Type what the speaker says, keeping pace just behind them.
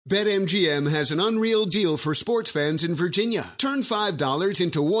BetMGM has an unreal deal for sports fans in Virginia. Turn $5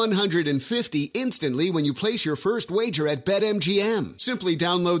 into $150 instantly when you place your first wager at BetMGM. Simply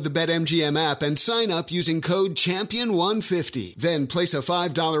download the BetMGM app and sign up using code CHAMPION150. Then place a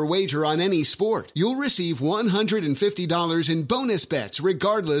 $5 wager on any sport. You'll receive $150 in bonus bets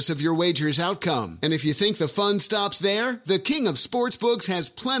regardless of your wager's outcome. And if you think the fun stops there, the King of Sportsbooks has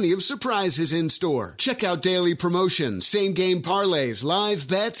plenty of surprises in store. Check out daily promotions, same-game parlays, live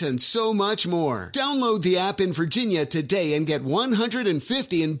bets, and so much more. Download the app in Virginia today and get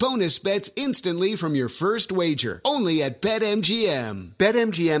 $150 in bonus bets instantly from your first wager. Only at BetMGM.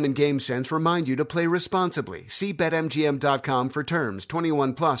 BetMGM and GameSense remind you to play responsibly. See BetMGM.com for terms.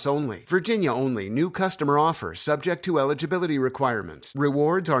 21 plus only. Virginia only. New customer offer. Subject to eligibility requirements.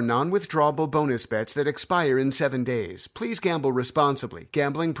 Rewards are non-withdrawable bonus bets that expire in 7 days. Please gamble responsibly.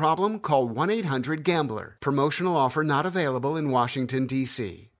 Gambling problem? Call 1-800-GAMBLER. Promotional offer not available in Washington,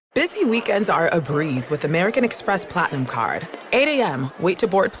 D.C. Busy weekends are a breeze with American Express Platinum Card. 8 a.m., wait to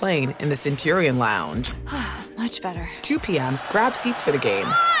board plane in the Centurion Lounge. Much better. 2 p.m., grab seats for the game.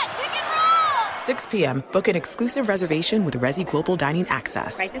 6 p.m., book an exclusive reservation with Resi Global Dining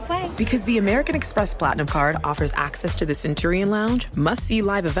Access. Right this way. Because the American Express Platinum Card offers access to the Centurion Lounge, must-see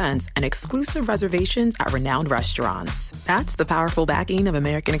live events, and exclusive reservations at renowned restaurants. That's the powerful backing of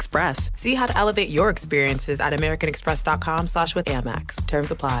American Express. See how to elevate your experiences at americanexpress.com/withAmex. Terms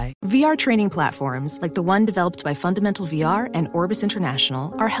apply. VR training platforms, like the one developed by Fundamental VR and Orbis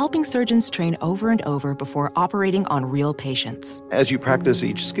International, are helping surgeons train over and over before operating on real patients. As you practice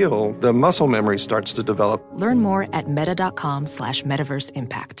each skill, the muscle memory starts to develop. Learn more at meta.com/metaverse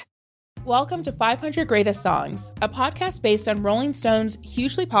impact. Welcome to 500 Greatest Songs, a podcast based on Rolling Stone's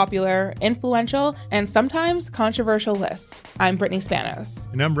hugely popular, influential, and sometimes controversial list. I'm Brittany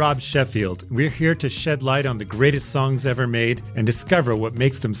Spanos. And I'm Rob Sheffield. We're here to shed light on the greatest songs ever made and discover what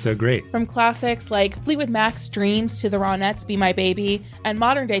makes them so great. From classics like Fleetwood Mac's Dreams to the Ronettes' Be My Baby, and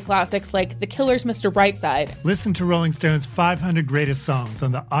modern-day classics like The Killers' Mr. Brightside. Listen to Rolling Stone's 500 Greatest Songs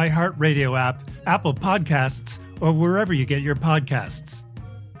on the iHeartRadio app, Apple Podcasts, or wherever you get your podcasts.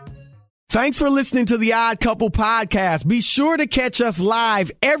 Thanks for listening to the Odd Couple podcast. Be sure to catch us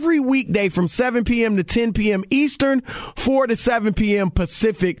live every weekday from 7 p.m. to 10 p.m. Eastern, 4 to 7 p.m.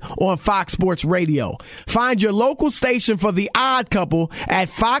 Pacific on Fox Sports Radio. Find your local station for the Odd Couple at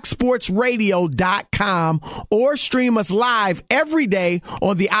foxsportsradio.com or stream us live every day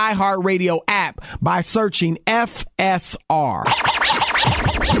on the iHeartRadio app by searching FSR. Now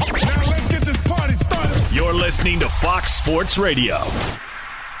let's get this party started. You're listening to Fox Sports Radio.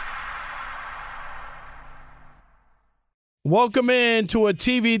 Welcome in to a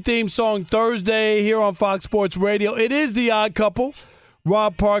TV theme song Thursday here on Fox Sports Radio. It is The Odd Couple,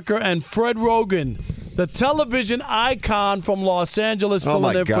 Rob Parker and Fred Rogan, the television icon from Los Angeles,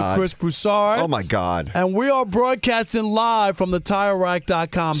 filling in for Chris Broussard. Oh, my God. And we are broadcasting live from the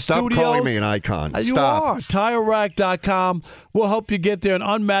TireRack.com studios. Stop calling me an icon. You Stop. are. TireRack.com will help you get there. An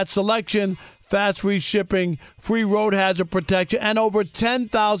unmatched selection, fast free shipping, free road hazard protection, and over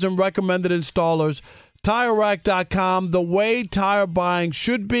 10,000 recommended installers. TireRack.com, the way tire buying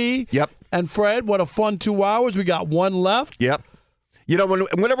should be. Yep. And Fred, what a fun 2 hours. We got one left. Yep. You know,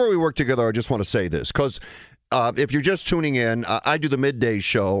 whenever we work together, I just want to say this, because if you're just tuning in, I do the midday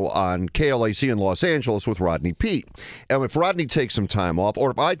show on KLAC in Los Angeles with Rodney Peete. And if Rodney takes some time off,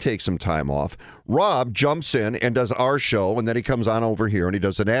 or if I take some time off, Rob jumps in and does our show, and then he comes on over here and he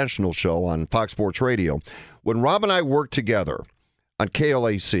does a national show on Fox Sports Radio. When Rob and I work together on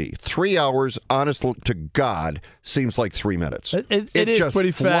KLAC, 3 hours, honest to God, seems like 3 minutes. It is just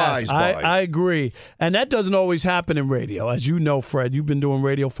pretty fast. flies by. I agree. And that doesn't always happen in radio. As you know, Fred, you've been doing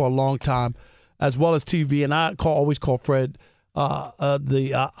radio for a long time, as well as TV. And I always call Fred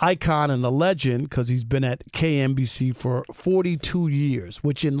the icon and the legend because he's been at KNBC for 42 years,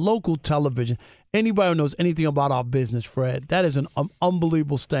 which in local television, anybody who knows anything about our business, Fred, that is an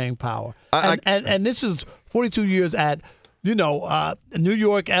unbelievable staying power. And this is 42 years at New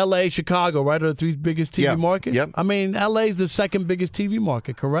York, L.A., Chicago, right, are the three biggest TV markets? Yep. I mean, L.A. is the second biggest TV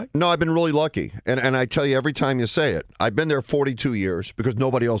market, correct? No, I've been really lucky. And I tell you, every time you say it, I've been there 42 years because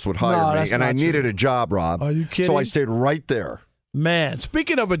nobody else would hire me. And I needed a job, Rob. Are you kidding? So I stayed right there. Man,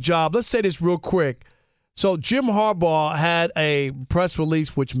 speaking of a job, let's say this real quick. So Jim Harbaugh had a press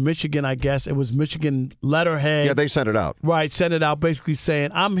release, which Michigan, I guess, it was Michigan letterhead. Yeah, they sent it out. Right, sent it out basically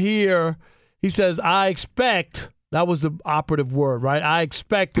saying, I'm here. He says, I expect. That was the operative word, right? I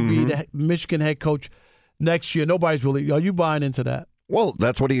expect to be the Michigan head coach next year. Nobody's really – are you buying into that? Well,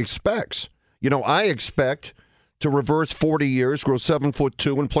 that's what he expects. I expect to reverse 40 years, grow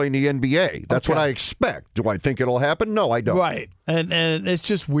 7'2", and play in the NBA. That's what I expect. Do I think it'll happen? No, I don't. Right, and it's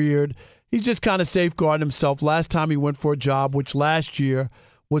just weird. He's just kind of safeguarding himself. Last time he went for a job, which last year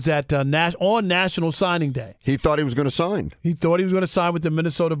was at on National Signing Day. He thought he was going to sign. He thought he was going to sign with the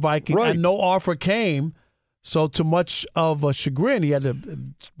Minnesota Vikings, and no offer came. So to much of a chagrin, he had to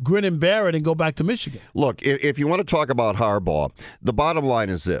grin and bear it and go back to Michigan. Look, if you want to talk about Harbaugh, the bottom line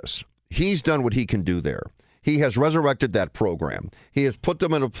is this. He's done what he can do there. He has resurrected that program. He has put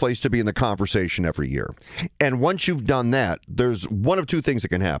them in a place to be in the conversation every year. And once you've done that, there's one of two things that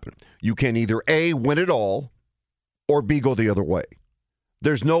can happen. You can either A, win it all, or B, go the other way.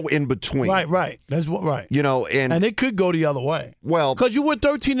 There's no in between. Right. That's what. Right. You know, and it could go the other way. Well, because you were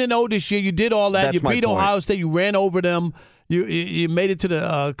 13-0 this year, you did all that. You beat Ohio State. You ran over them. You made it to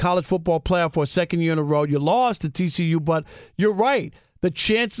the college football playoff for a second year in a row. You lost to TCU, but you're right. The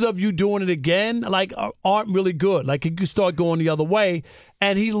chances of you doing it again, aren't really good. Like, he could start going the other way,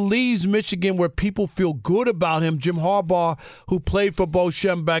 and he leaves Michigan where people feel good about him. Jim Harbaugh, who played for Bo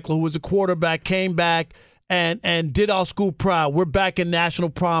Schembechler, who was a quarterback, came back and did our school proud. We're back in national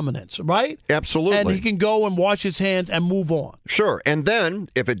prominence, right? Absolutely. And he can go and wash his hands and move on. Sure. And then,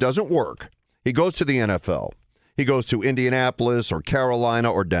 if it doesn't work, he goes to the NFL. He goes to Indianapolis or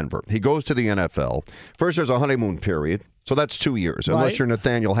Carolina or Denver. He goes to the NFL. First, there's a honeymoon period. So that's 2 years, unless you're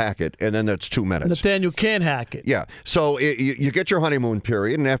Nathaniel Hackett, and then that's 2 minutes. Nathaniel can hack it. Yeah. So you get your honeymoon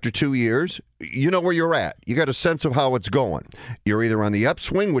period, and after 2 years, you know where you're at. You got a sense of how it's going. You're either on the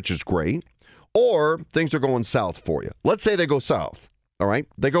upswing, which is great, or things are going south for you. Let's say they go south. All right?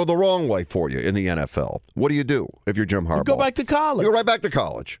 They go the wrong way for you in the NFL. What do you do if you're Jim Harbaugh? You go back to college. You go right back to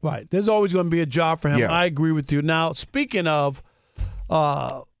college. Right. There's always going to be a job for him. Yeah. I agree with you. Now, speaking of,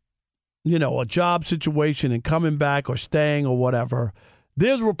 a job situation and coming back or staying or whatever,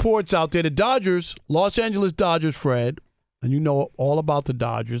 there's reports out there. The Dodgers, Los Angeles Dodgers, Fred, and you know all about the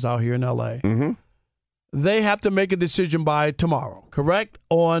Dodgers out here in L.A., they have to make a decision by tomorrow, correct,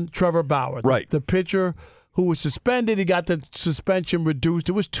 on Trevor Bauer. Right. The pitcher who was suspended, he got the suspension reduced.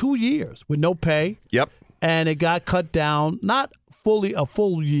 It was 2 years with no pay. Yep. And it got cut down, not fully a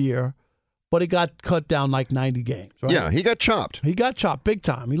full year, but it got cut down like 90 games, right? Yeah, he got chopped. He got chopped big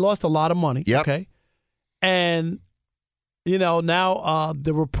time. He lost a lot of money. Yep. Okay. And, now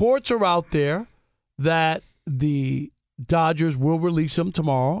the reports are out there that the Dodgers will release him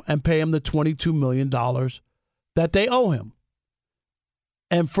tomorrow and pay him the $22 million that they owe him.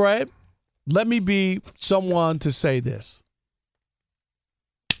 And, Fred, let me be someone to say this.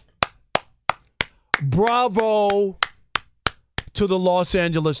 Bravo to the Los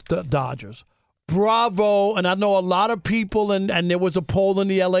Angeles Dodgers. Bravo. And I know a lot of people, and there was a poll in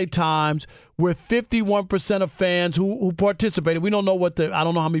the LA Times where 51% of fans who participated, we don't know I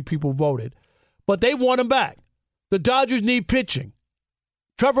don't know how many people voted, but they want him back. The Dodgers need pitching.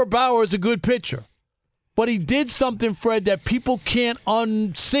 Trevor Bauer is a good pitcher, but he did something, Fred, that people can't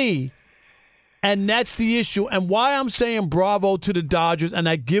unsee, and that's the issue. And why I'm saying bravo to the Dodgers, and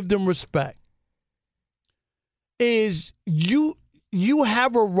I give them respect, is you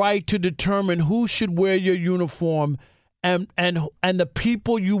have a right to determine who should wear your uniform and the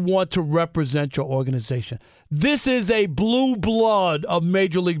people you want to represent your organization. This is a blue blood of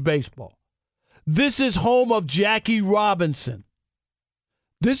Major League Baseball. This is home of Jackie Robinson.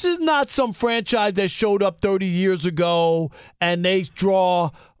 This is not some franchise that showed up 30 years ago and they draw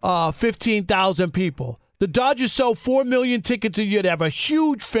 15,000 people. The Dodgers sell 4 million tickets a year. They have a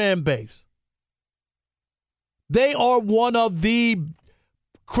huge fan base. They are one of the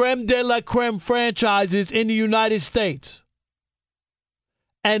creme de la creme franchises in the United States.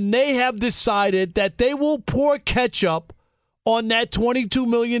 And they have decided that they will pour ketchup on that $22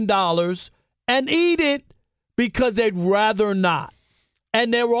 million and eat it because they'd rather not.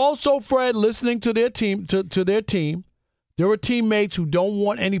 And they're also, Fred, listening to their team. To their team. There were teammates who don't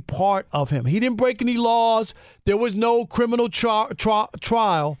want any part of him. He didn't break any laws. There was no criminal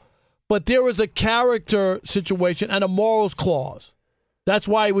trial. But there was a character situation and a morals clause. That's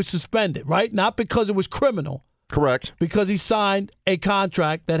why he was suspended, right? Not because it was criminal. Correct. Because he signed a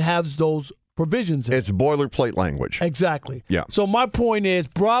contract that has those provisions in it. It's boilerplate language. Exactly. Yeah. So my point is,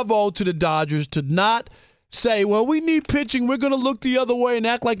 bravo to the Dodgers to not say, well, we need pitching. We're going to look the other way and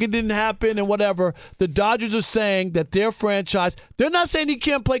act like it didn't happen and whatever. The Dodgers are saying that their franchise, they're not saying he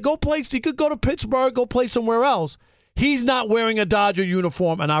can't play. He could go to Pittsburgh, go play somewhere else. He's not wearing a Dodger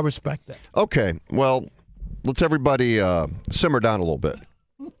uniform, and I respect that. Okay, well, let's everybody simmer down a little bit.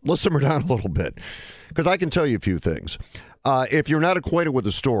 Let's simmer down a little bit, because I can tell you a few things. If you're not acquainted with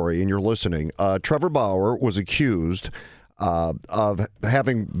the story and you're listening, Trevor Bauer was accused of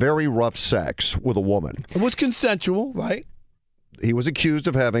having very rough sex with a woman. It was consensual, right? He was accused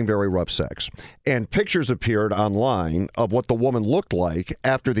of having very rough sex. And pictures appeared online of what the woman looked like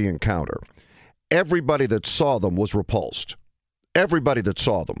after the encounter. Everybody that saw them was repulsed. Everybody that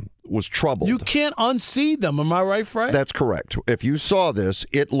saw them was troubled. You can't unsee them. Am I right, Fred? That's correct. If you saw this,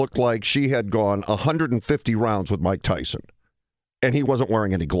 it looked like she had gone 150 rounds with Mike Tyson, and he wasn't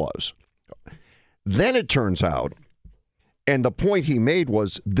wearing any gloves. Then it turns out, and the point he made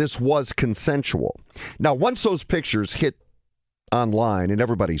was this was consensual. Now, once those pictures hit online and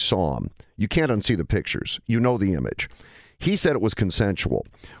everybody saw them, you can't unsee the pictures. You know the image. He said it was consensual.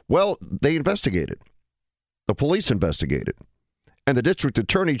 Well, they investigated. The police investigated. And the district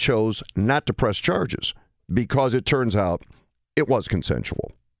attorney chose not to press charges because it turns out it was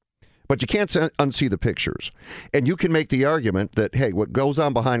consensual. But you can't unsee the pictures. And you can make the argument that, hey, what goes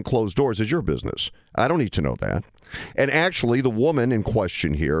on behind closed doors is your business. I don't need to know that. And actually, the woman in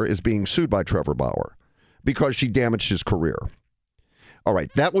question here is being sued by Trevor Bauer because she damaged his career. All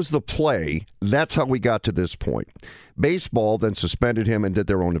right, that was the play. That's how we got to this point. Baseball then suspended him and did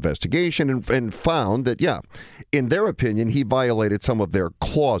their own investigation and found that, yeah, in their opinion, he violated some of their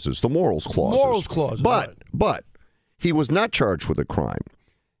clauses, the morals clauses. Morals clauses. But he was not charged with a crime.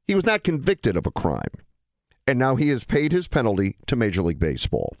 He was not convicted of a crime. And now he has paid his penalty to Major League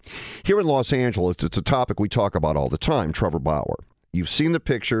Baseball. Here in Los Angeles, it's a topic we talk about all the time, Trevor Bauer. You've seen the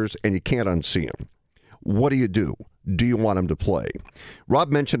pictures and you can't unsee him. What do you do? Do you want him to play?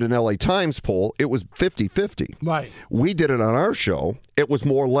 Rob mentioned an LA Times poll. It was 50-50. Right. We did it on our show. It was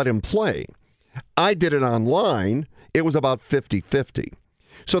more let him play. I did it online. It was about 50-50.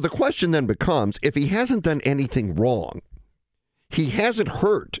 So the question then becomes, if he hasn't done anything wrong, he hasn't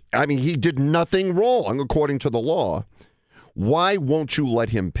hurt. I mean, he did nothing wrong according to the law. Why won't you let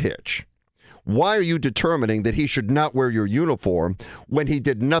him pitch? Why are you determining that he should not wear your uniform when he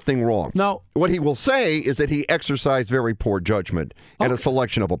did nothing wrong? No. What he will say is that he exercised very poor judgment in a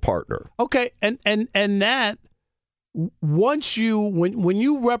selection of a partner. Okay, and that once when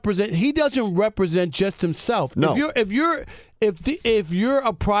you represent, he doesn't represent just himself. No. If you're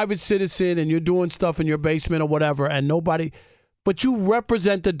a private citizen and you're doing stuff in your basement or whatever, and nobody, but you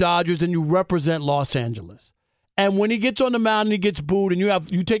represent the Dodgers and you represent Los Angeles. And when he gets on the mound and he gets booed,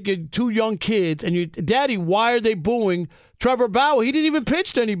 and you take your two young kids and you, Daddy, why are they booing Trevor Bauer? He didn't even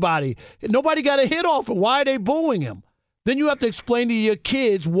pitch to anybody. Nobody got a hit off it. Why are they booing him? Then you have to explain to your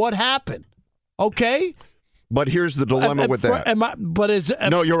kids what happened. Okay? But here's the dilemma with that.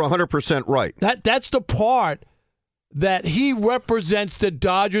 No, you're 100% right. That's the part that he represents the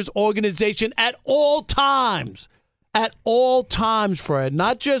Dodgers organization at all times. At all times, Fred.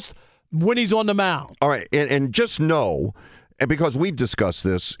 Not just when he's on the mound. All right, and just know, and because we've discussed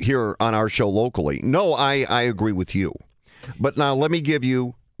this here on our show locally, no, I agree with you. But now let me give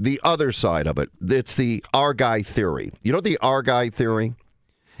you the other side of it. It's the our guy theory. You know the our guy theory?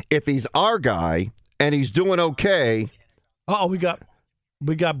 If he's our guy and he's doing okay. Uh-oh, we got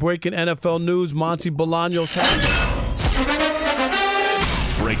breaking NFL news. Monty Bolaños.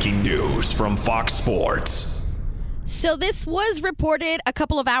 Breaking news from Fox Sports. So this was reported a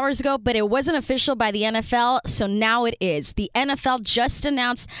couple of hours ago, but it wasn't official by the NFL, so now it is. The NFL just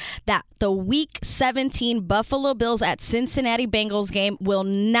announced that the Week 17 Buffalo Bills at Cincinnati Bengals game will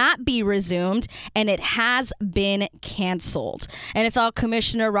not be resumed, and it has been canceled. NFL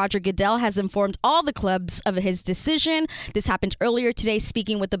Commissioner Roger Goodell has informed all the clubs of his decision. This happened earlier today,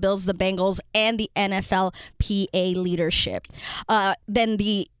 speaking with the Bills, the Bengals, and the NFLPA leadership. Then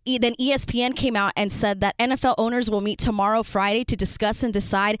ESPN came out and said that NFL owners will meet tomorrow, Friday, to discuss and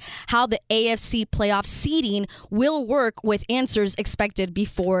decide how the AFC playoff seeding will work, with answers expected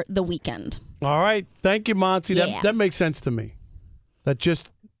before the weekend. All right. Thank you, Monty. Yeah. That makes sense to me. That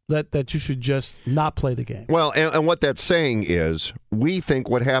you should just not play the game. Well, and what that's saying is we think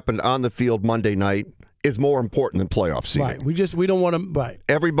what happened on the field Monday night is more important than playoff seeding. Right. We don't want to. Right.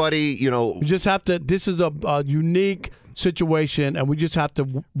 Everybody, we just have to. This is a unique situation, and we just have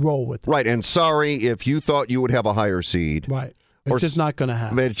to roll with it. Right, and sorry if you thought you would have a higher seed. Right. It's just not going to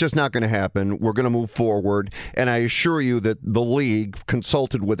happen. It's just not going to happen. We're going to move forward, and I assure you that the league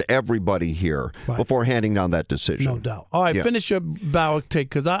consulted with everybody here before handing down that decision. No doubt. All right, finish your Bauer take,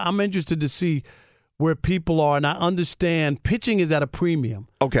 because I'm interested to see where people are, and I understand pitching is at a premium.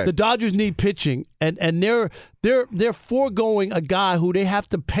 Okay. The Dodgers need pitching, and they're foregoing a guy who they have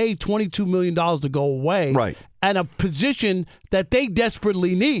to pay $22 million to go away. Right. And a position that they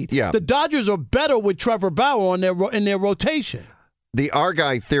desperately need. Yeah. The Dodgers are better with Trevor Bauer in their rotation. The our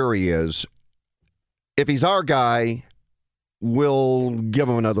guy theory is, if he's our guy, we'll give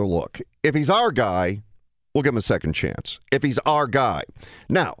him another look. If he's our guy, we'll give him a second chance. If he's our guy.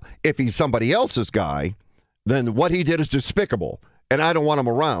 Now, if he's somebody else's guy, then what he did is despicable, and I don't want him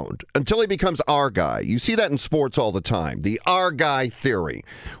around until he becomes our guy. You see that in sports all the time, the our guy theory.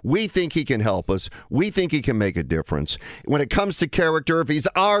 We think he can help us. We think he can make a difference. When it comes to character, if he's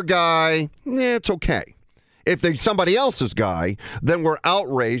our guy, it's okay. If they're somebody else's guy, then we're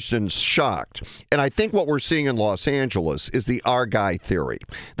outraged and shocked. And I think what we're seeing in Los Angeles is the our guy theory.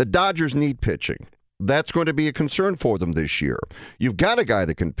 The Dodgers need pitching. That's going to be a concern for them this year. You've got a guy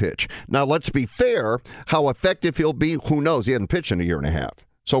that can pitch. Now, let's be fair. How effective he'll be, who knows? He hadn't pitched in a year and a half.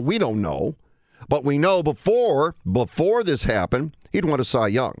 So we don't know. But we know before this happened, he'd won a Cy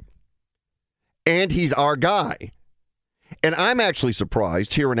Young. And he's our guy. And I'm actually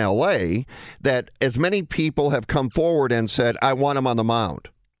surprised here in L.A. that as many people have come forward and said, I want him on the mound.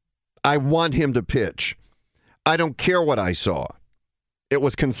 I want him to pitch. I don't care what I saw. It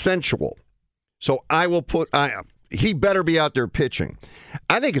was consensual. So I will he better be out there pitching.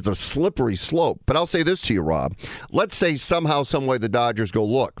 I think it's a slippery slope. But I'll say this to you, Rob. Let's say somehow, some way the Dodgers go,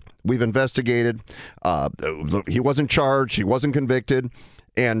 look, we've investigated. He wasn't charged. He wasn't convicted.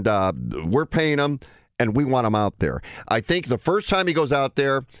 And we're paying him, and we want him out there. I think the first time he goes out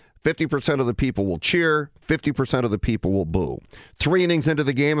there, 50% of the people will cheer, 50% of the people will boo. 3 innings into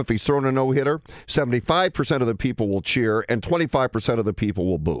the game, if he's thrown a no-hitter, 75% of the people will cheer and 25% of the people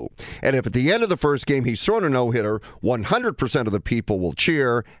will boo. And if at the end of the first game he's thrown a no-hitter, 100% of the people will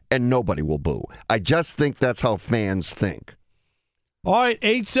cheer and nobody will boo. I just think that's how fans think. All right,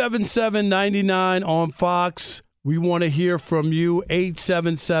 877-99 on Fox. We want to hear from you,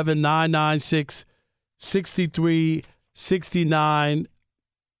 877-996-6369.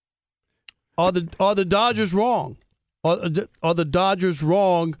 Are the Dodgers wrong? Are the Dodgers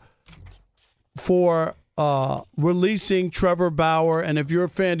wrong for releasing Trevor Bauer? And if you're a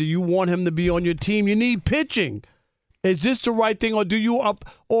fan, do you want him to be on your team? You need pitching. Is this the right thing, or do you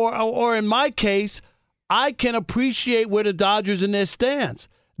or in my case, I can appreciate where the Dodgers in their stance.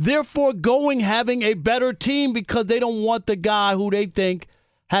 They're foregoing having a better team because they don't want the guy who they think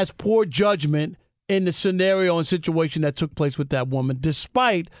has poor judgment in the scenario and situation that took place with that woman,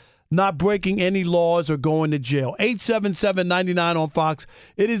 despite not breaking any laws or going to jail. 877-99 on Fox.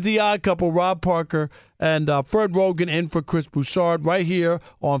 It is the Odd Couple, Rob Parker and Fred Rogan in for Chris Broussard right here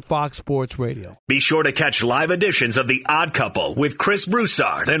on Fox Sports Radio. Be sure to catch live editions of the Odd Couple with Chris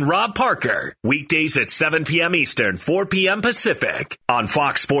Broussard and Rob Parker. Weekdays at 7 p.m. Eastern, 4 p.m. Pacific on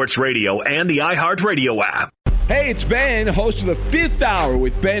Fox Sports Radio and the iHeartRadio app. Hey, it's Ben, host of the Fifth Hour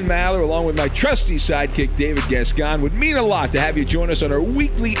with Ben Maller, along with my trusty sidekick, David Gascon. Would mean a lot to have you join us on our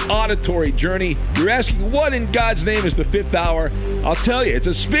weekly auditory journey. You're asking, what in God's name is the Fifth Hour? I'll tell you, it's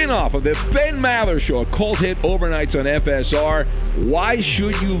a spin-off of the Ben Maller Show, a cult hit overnights on FSR. Why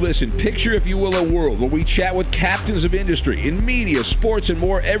should you listen? Picture, if you will, a world where we chat with captains of industry in media, sports, and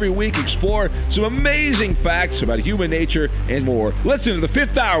more every week. Explore some amazing facts about human nature and more. Listen to the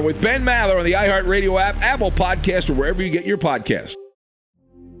Fifth Hour with Ben Maller on the iHeartRadio app, Apple Podcast, or wherever you get your podcast.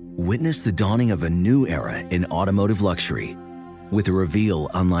 Witness the dawning of a new era in automotive luxury with a reveal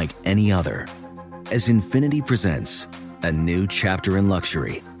unlike any other as Infiniti presents a new chapter in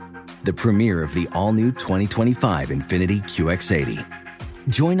luxury, the premiere of the all-new 2025 Infiniti QX80.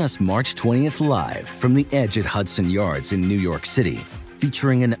 Join us March 20th live from the Edge at Hudson Yards in New York City,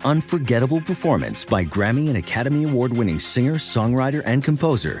 featuring an unforgettable performance by Grammy and Academy Award-winning singer, songwriter, and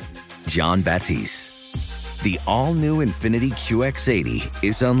composer Jon Batiste. The all-new Infiniti QX80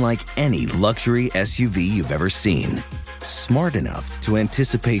 is unlike any luxury SUV you've ever seen. Smart enough to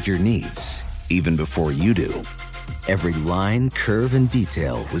anticipate your needs, even before you do. Every line, curve, and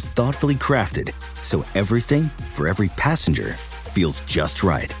detail was thoughtfully crafted, so everything for every passenger feels just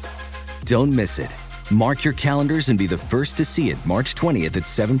right. Don't miss it. Mark your calendars and be the first to see it March 20th at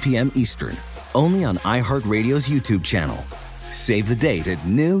 7 p.m. Eastern, only on iHeartRadio's YouTube channel. Save the date at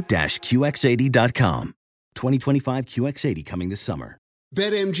new-QX80.com. 2025 QX80 coming this summer.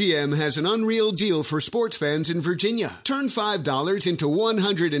 BetMGM has an unreal deal for sports fans in Virginia. Turn $5 into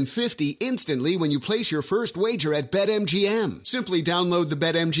 $150 instantly when you place your first wager at BetMGM. Simply download the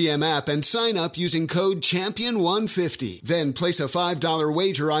BetMGM app and sign up using code Champion150. Then place a $5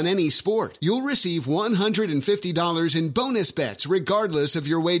 wager on any sport. You'll receive $150 in bonus bets regardless of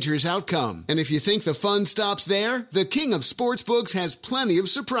your wager's outcome. And if you think the fun stops there, the king of sportsbooks has plenty of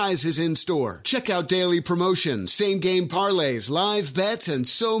surprises in store. Check out daily promotions, same-game parlays, live bets, bets, and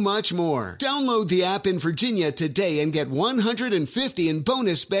so much more. Download the app in Virginia today and get $150 in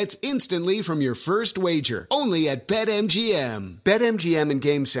bonus bets instantly from your first wager. Only at BetMGM. BetMGM and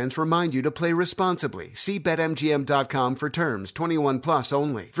GameSense remind you to play responsibly. See BetMGM.com for terms. 21 plus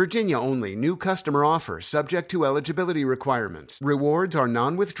only. Virginia only. New customer offer subject to eligibility requirements. Rewards are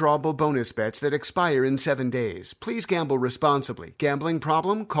non-withdrawable bonus bets that expire in 7 days. Please gamble responsibly. Gambling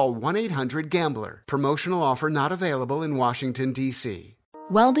problem? Call 1-800-GAMBLER. Promotional offer not available in Washington, D.C.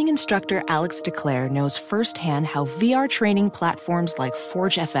 Welding instructor Alex DeClaire knows firsthand how VR training platforms like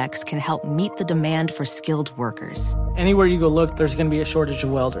ForgeFX can help meet the demand for skilled workers. Anywhere you go look, there's going to be a shortage of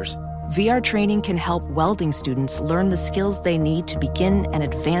welders. VR training can help welding students learn the skills they need to begin and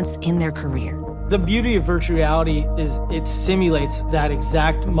advance in their career. The beauty of virtual reality is it simulates that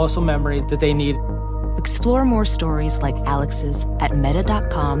exact muscle memory that they need. Explore more stories like Alex's at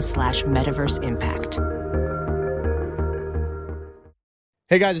meta.com/metaverseimpact.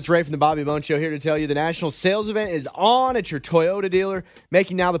 Hey guys, it's Ray from the Bobby Bone Show here to tell you the national sales event is on at your Toyota dealer,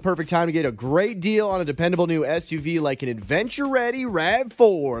 making now the perfect time to get a great deal on a dependable new SUV like an adventure-ready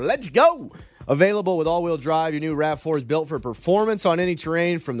RAV4. Let's go! Available with all-wheel drive, your new RAV4 is built for performance on any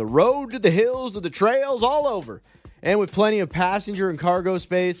terrain, from the road to the hills to the trails, all over. And with plenty of passenger and cargo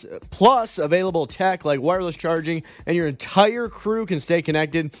space, plus available tech like wireless charging, and your entire crew can stay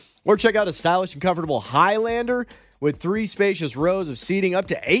connected. Or check out a stylish and comfortable Highlander with 3 spacious rows of seating, up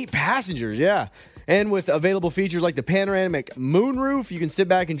to 8 passengers, yeah. And with available features like the panoramic moonroof, you can sit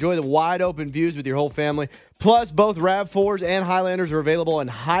back and enjoy the wide open views with your whole family. Plus, both RAV4s and Highlanders are available in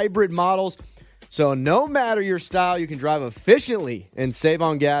hybrid models. So no matter your style, you can drive efficiently and save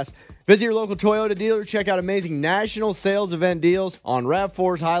on gas. Visit your local Toyota dealer. Check out amazing national sales event deals on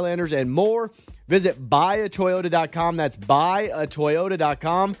RAV4s, Highlanders, and more. Visit buyatoyota.com. That's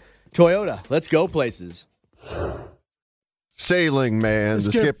buyatoyota.com. Toyota, let's go places. Sailing man,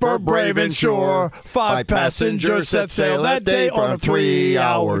 the skipper brave and sure. 5 passengers set sail that day on a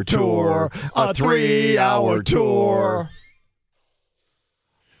 3-hour tour. A 3-hour tour.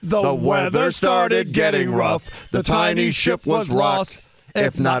 The weather started getting rough. The tiny ship was lost.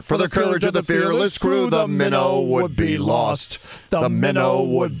 If not for the courage of the fearless crew, the minnow would be lost. The minnow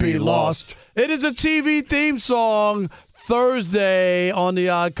would be lost. It is a TV theme song. Thursday on The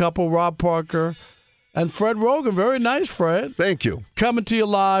Odd Couple, Rob Parker and Fred Rogan. Very nice, Fred. Thank you. Coming to you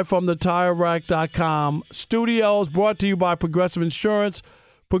live from the TireRack.com studios, brought to you by Progressive Insurance.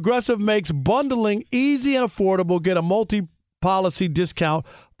 Progressive makes bundling easy and affordable. Get a multi-policy discount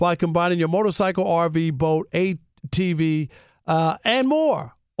by combining your motorcycle, RV, boat, ATV, and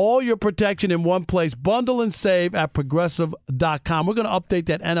more. All your protection in one place. Bundle and save at Progressive.com. We're going to update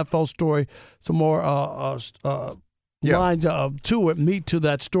that NFL story. Some more lines to it, meat to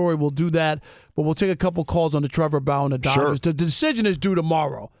that story. We'll do that. But we'll take a couple calls on the Trevor Bauer and the Dodgers. Sure. The decision is due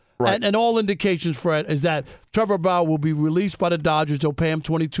tomorrow. Right. And all indications, Fred, is that Trevor Bauer will be released by the Dodgers. They'll pay him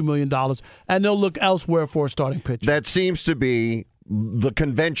 $22 million, and they'll look elsewhere for a starting pitcher. That seems to be the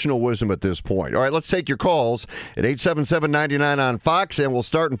conventional wisdom at this point. All right, let's take your calls at 877-99 on Fox, and we'll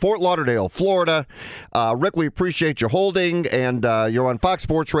start in Fort Lauderdale, Florida. Rick, we appreciate you holding, and you're on Fox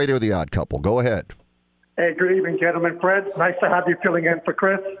Sports Radio, The Odd Couple. Go ahead. Hey, good evening, gentlemen. Fred, nice to have you filling in for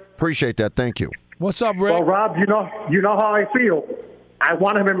Chris. Appreciate that. Thank you. What's up, Rick? Well, Rob, you know how I feel. I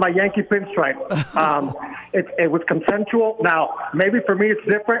want him in my Yankee pinstripe. It was consensual. Now, maybe for me it's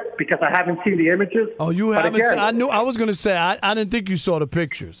different because I haven't seen the images. Oh, you haven't? Again, I was going to say, I didn't think you saw the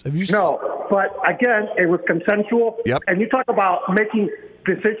pictures. Have you? No, but again, it was consensual. Yep. And you talk about making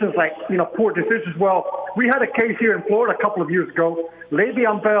decisions like, poor decisions. Well, we had a case here in Florida a couple of years ago.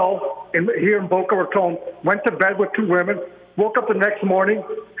 Le'Veon Bell here in Boca Raton went to bed with 2 women, woke up the next morning,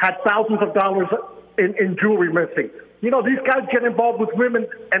 had thousands of dollars in jewelry missing. These guys get involved with women,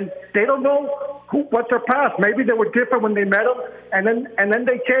 and they don't know what's their past. Maybe they were different when they met them, and then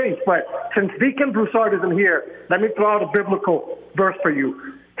they changed. But since Deacon Broussard isn't here, let me throw out a biblical verse for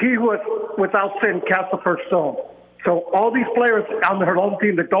you. He who was without sin cast the first stone. So all these players on their own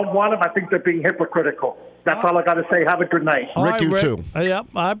team that don't want him, I think they're being hypocritical. That's all I got to say. Have a good night. Rick, you too. Yeah,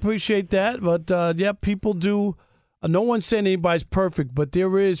 I appreciate that. But, people do. No one's saying anybody's perfect, but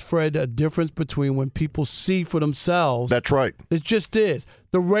there is, Fred, a difference between when people see for themselves. That's right. It just is.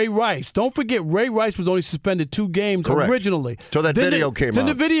 The Ray Rice. Don't forget, Ray Rice was only suspended 2 games originally. So that video came out. Then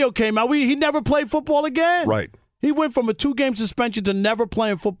the video came out. He never played football again. Right. He went from a 2-game suspension to never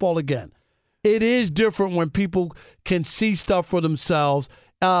playing football again. It is different when people can see stuff for themselves.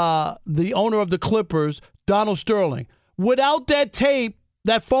 The owner of the Clippers, Donald Sterling, without that tape,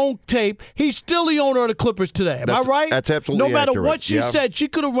 that phone tape, he's still the owner of the Clippers today. Am I right? That's absolutely No matter accurate. what she said, she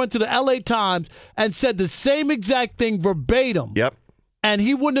could have went to the L.A. Times and said the same exact thing verbatim. Yep. and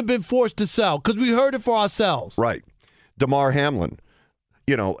he wouldn't have been forced to sell because we heard it for ourselves. Right. DeMar Hamlin,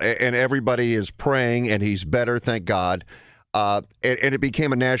 and everybody is praying, and he's better, thank God. And it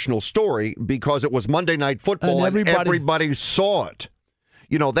became a national story because it was Monday Night Football, and everybody saw it.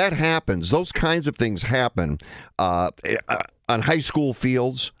 That happens. Those kinds of things happen on high school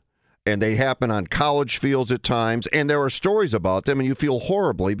fields, and they happen on college fields at times, and there are stories about them, and you feel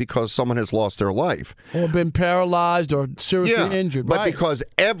horribly because someone has lost their life. Or been paralyzed or seriously injured. But because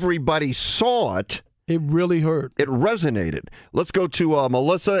everybody saw it, it really hurt. It resonated. Let's go to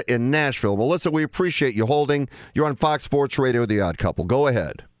Melissa in Nashville. Melissa, we appreciate you holding. You're on Fox Sports Radio, The Odd Couple. Go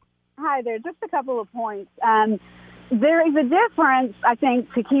ahead. Hi there. Just a couple of points. There is a difference, I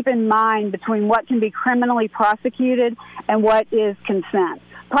think, to keep in mind between what can be criminally prosecuted and what is consent.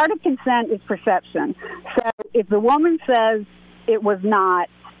 Part of consent is perception. So if the woman says it was not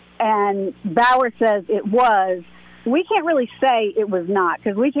and Bauer says it was, we can't really say it was not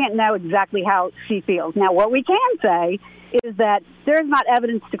because we can't know exactly how she feels. Now, what we can say is that there's not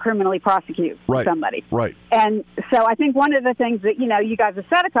evidence to criminally prosecute somebody. Right. And so I think one of the things that, you guys have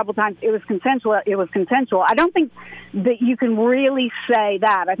said a couple times, it was consensual. I don't think that you can really say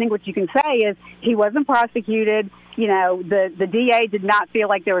that. I think what you can say is he wasn't prosecuted. The DA did not feel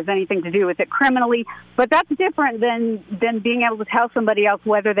like there was anything to do with it criminally, but that's different than being able to tell somebody else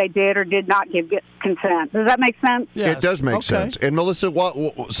whether they did or did not give consent. Does that make sense? Yes. It does make sense. And Melissa,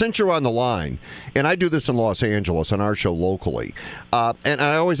 since you're on the line, and I do this in Los Angeles on our show locally, and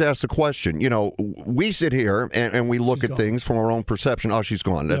I always ask the question, we sit here and we look at things from our own perception. Oh, she's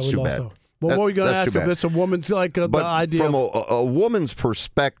gone. That's too bad. Well, what were you going to ask if it's a woman's the idea? From a woman's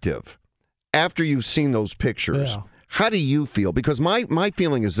perspective, after you've seen those pictures, how do you feel? Because my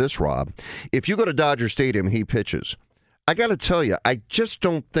feeling is this, Rob. If you go to Dodger Stadium and he pitches, I got to tell you, I just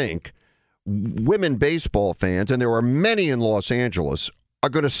don't think women baseball fans, and there are many in Los Angeles, are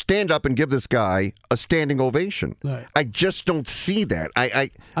going to stand up and give this guy a standing ovation. Right. I just don't see that.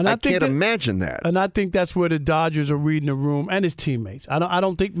 I can't imagine that. And I think that's where the Dodgers are reading the room and his teammates. I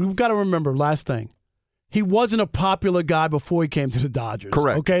don't think we've got to remember last thing. He wasn't a popular guy before he came to the Dodgers.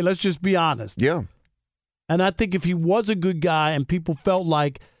 Correct. Okay, let's just be honest. Yeah. And I think if he was a good guy and people felt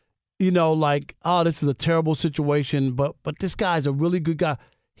like, oh, this is a terrible situation, but this guy's a really good guy.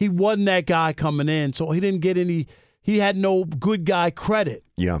 He wasn't that guy coming in, so he didn't get any. He had no good guy credit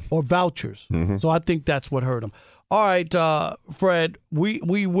or vouchers. Mm-hmm. So I think that's what hurt him. All right, Fred, we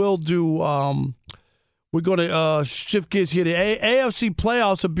will do we're going to shift gears here. The AFC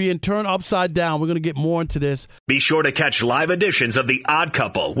playoffs are being turned upside down. We're going to get more into this. Be sure to catch live editions of The Odd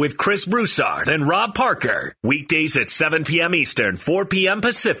Couple with Chris Broussard and Rob Parker. Weekdays at 7 p.m. Eastern, 4 p.m.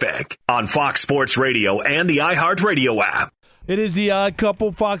 Pacific on Fox Sports Radio and the iHeartRadio app. It is The Odd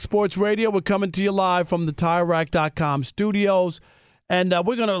Couple, Fox Sports Radio. We're coming to you live from the TireRack.com studios. And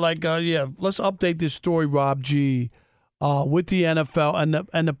we're going to, let's update this story, Rob G., with the NFL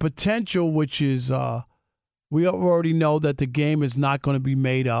and the potential, which is we already know that the game is not going to be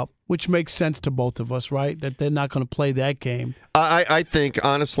made up, which makes sense to both of us, right? That they're not going to play that game. I think,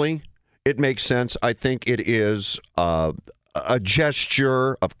 honestly, it makes sense. I think it is a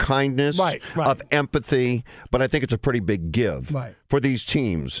gesture of kindness, of empathy, but I think it's a pretty big give for these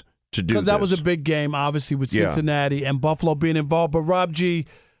teams to do this. Because that was a big game, obviously, with Cincinnati and Buffalo being involved. But, Rob G.,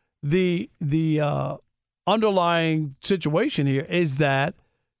 the underlying situation here is that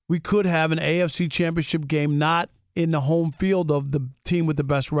we could have an AFC championship game not in the home field of the team with the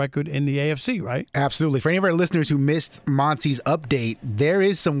best record in the AFC, right? Absolutely. For any of our listeners who missed Monty's update, there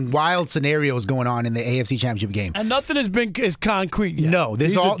is some wild scenarios going on in the AFC championship game. And nothing is concrete yet. No,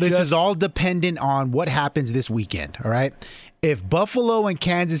 this is all dependent on what happens this weekend, all right? If Buffalo and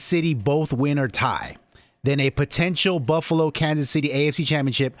Kansas City both win or tie, then a potential Buffalo-Kansas City AFC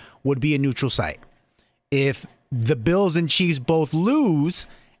championship would be a neutral site. If the Bills and Chiefs both lose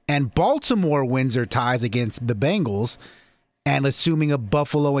and Baltimore wins or ties against the Bengals, and assuming a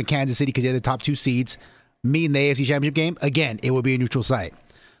Buffalo and Kansas City, because they're the top two seeds, meet in the AFC Championship game, again, it will be a neutral site.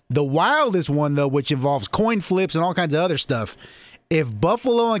 The wildest one, though, which involves coin flips and all kinds of other stuff, if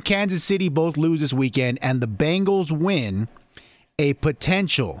Buffalo and Kansas City both lose this weekend and the Bengals win, a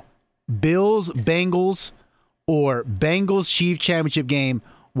potential Bills-Bengals or Bengals-Chiefs championship game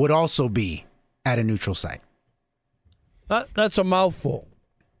would also be at a neutral site. That's a mouthful.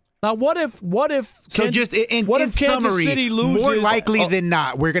 Now, what if Kansas City loses? More likely than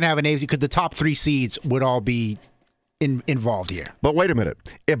not, we're going to have an AFC because the top three seeds would all be involved here. But wait a minute.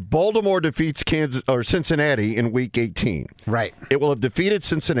 If Baltimore defeats Kansas or Cincinnati in Week 18, right, it will have defeated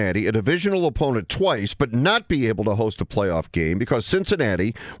Cincinnati, a divisional opponent, twice, but not be able to host a playoff game because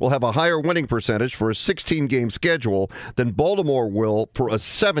Cincinnati will have a higher winning percentage for a 16-game schedule than Baltimore will for a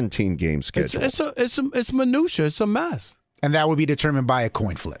 17-game schedule. It's minutia. It's a mess. And that would be determined by a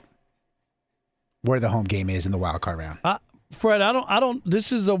coin flip, where the home game is in the wild card round. Fred, I don't.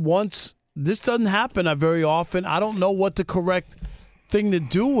 This is a once. This doesn't happen very often. I don't know what the correct thing to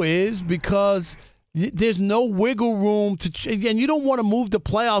do is because there's no wiggle room and you don't want to move the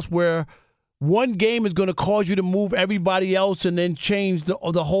playoffs where one game is going to cause you to move everybody else and then change the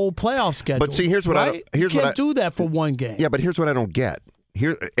whole playoff schedule. But see, here's what right? You can't do that for one game. Yeah, but here's what I don't get.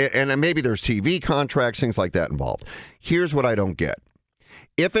 Here, and maybe there's TV contracts, things like that involved. Here's what I don't get.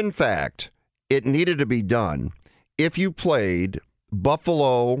 If in fact it needed to be done, if you played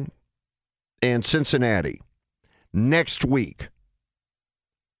Buffalo and Cincinnati next week,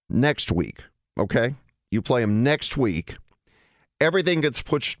 okay? You play them next week. Everything gets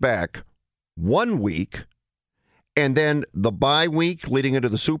pushed back 1 week, and then the bye week leading into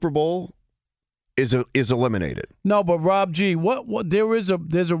the Super Bowl is eliminated. No, but Rob G, what there's a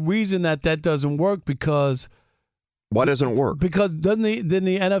reason that doesn't work because. Why doesn't it work? Because didn't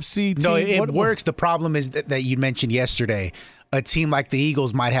the NFC team? No, it works. The problem is that you mentioned yesterday. A team like the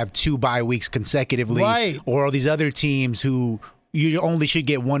Eagles might have 2 bye weeks consecutively, right? Or all these other teams who you only should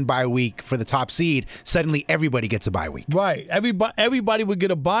get 1 bye week for the top seed. Suddenly, everybody gets a bye week. Right. Everybody would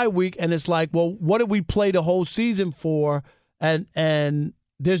get a bye week, and it's like, well, what did we play the whole season for? And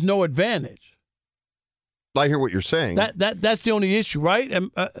there's no advantage. I hear what you're saying. That's the only issue, right?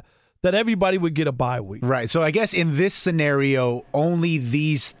 And, that everybody would get a bye week. Right. So I guess in this scenario, only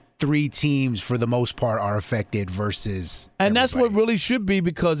these 3 teams, for the most part, are affected versus and everybody. That's what really should be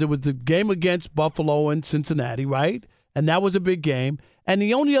because it was the game against Buffalo and Cincinnati, right? And that was a big game. And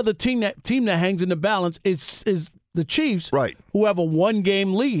the only other team that hangs in the balance is the Chiefs, right? Who have a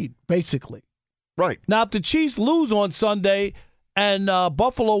 1-game lead, basically. Right. Now, if the Chiefs lose on Sunday and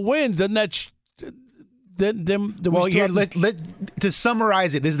Buffalo wins, then that to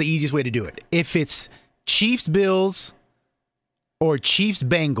summarize it, this is the easiest way to do it. If it's Chiefs-Bills or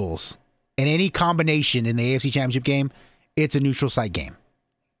Chiefs-Bengals in any combination in the AFC Championship game, it's a neutral site game,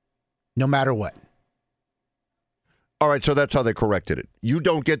 no matter what. All right, so that's how they corrected it. You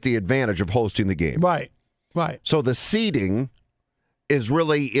don't get the advantage of hosting the game. Right. So the seeding is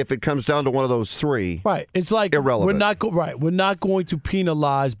really, if it comes down to one of those 3, right? It's like irrelevant. We're not going to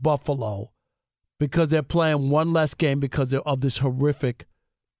penalize Buffalo because they're playing one less game because of this horrific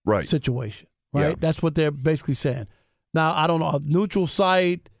situation, right? Yeah. That's what they're basically saying. Now, I don't know, a neutral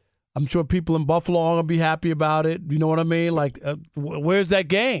site, I'm sure people in Buffalo aren't going to be happy about it. You know what I mean? Like, where's that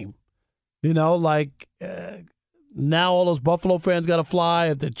game? You know, like, now all those Buffalo fans got to fly.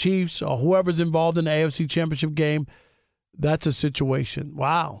 If the Chiefs or whoever's involved in the AFC Championship game, that's a situation.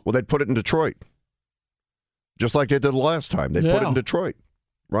 Wow. Well, they'd put it in Detroit, just like they did last time. They'd put it in Detroit,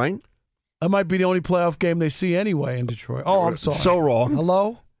 right? That might be the only playoff game they see anyway in Detroit. Oh, I'm sorry. So wrong.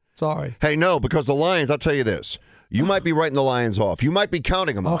 Hello? Sorry. Hey, no, because the Lions, I'll tell you this. You might be writing the Lions off. You might be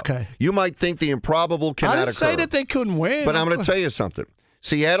counting them out. Okay. You might think the improbable cannot occur. I didn't say that they couldn't win. But I'm going to tell you something.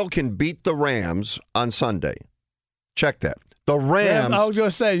 Seattle can beat the Rams on Sunday. Check that. The Rams. I was going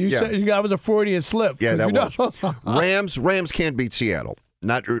to say, you said that was a Freudian slip. Yeah, that was. Rams can't beat Seattle.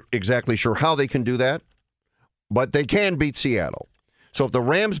 Not exactly sure how they can do that, but they can beat Seattle. So if the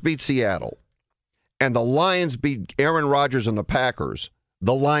Rams beat Seattle and the Lions beat Aaron Rodgers and the Packers,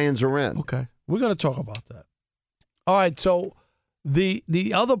 the Lions are in. Okay. We're going to talk about that. All right. So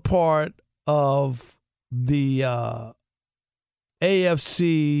the other part of the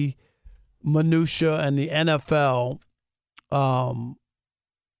AFC minutia and the NFL,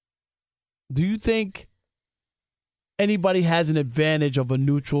 do you think anybody has an advantage of a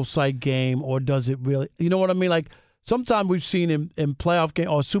neutral site game, or does it really? You know what I mean? Like, sometimes we've seen in playoff games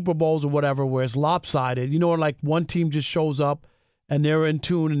or Super Bowls or whatever where it's lopsided. You know, like one team just shows up and they're in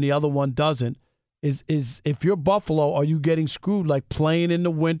tune and the other one doesn't. Is if you're Buffalo, are you getting screwed? Like playing in the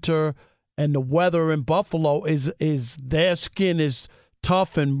winter and the weather in Buffalo is their skin is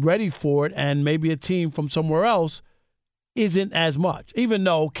tough and ready for it, and maybe a team from somewhere else isn't as much. Even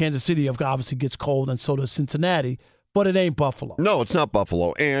though Kansas City obviously gets cold and so does Cincinnati. But it ain't Buffalo. No, it's not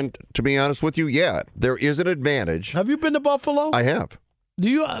Buffalo. And to be honest with you, yeah, there is an advantage. Have you been to Buffalo? I have. Do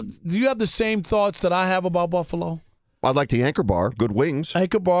you have the same thoughts that I have about Buffalo? I like the Anchor Bar. Good wings.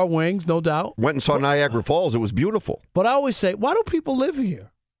 Anchor Bar wings, no doubt. Went and saw Niagara Falls. It was beautiful. But I always say, why do people live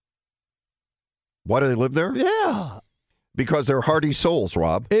here? Why do they live there? Yeah. Because they're hardy souls,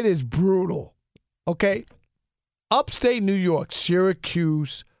 Rob. It is brutal. Okay? upstate New York,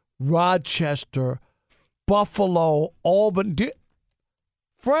 Syracuse, Rochester, Buffalo, Albany.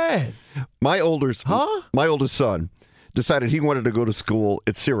 Fred. My oldest son decided he wanted to go to school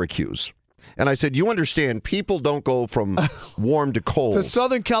at Syracuse. And I said, you understand, people don't go from warm to cold. To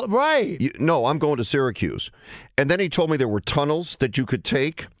Southern California, right. No, I'm going to Syracuse. And then he told me there were tunnels that you could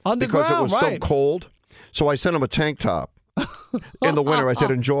take underground, because it was so cold. So I sent him a tank top in the winter. I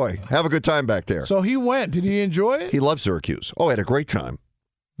said, enjoy. Have a good time back there. So he went. Did he enjoy it? He loved Syracuse. Oh, he had a great time.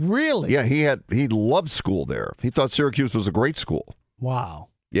 Really? Yeah, he loved school there. He thought Syracuse was a great school. Wow.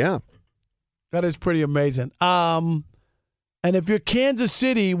 Yeah. That is pretty amazing. And if you're Kansas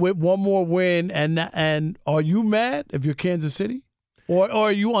City with one more win, and are you mad if you're Kansas City? Or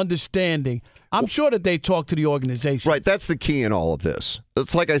are you understanding? I'm sure that they talk to the organization. Right, that's the key in all of this.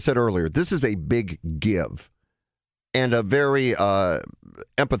 It's like I said earlier, this is a big give and a very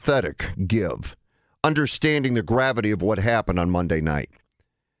empathetic give, understanding the gravity of what happened on Monday night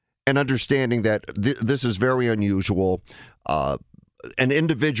and understanding that this is very unusual. An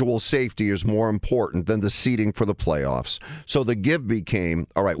individual safety is more important than the seeding for the playoffs. So the give became,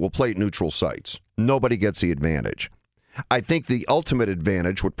 all right, we'll play at neutral sites. Nobody gets the advantage. I think the ultimate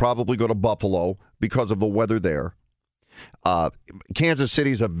advantage would probably go to Buffalo because of the weather there. Kansas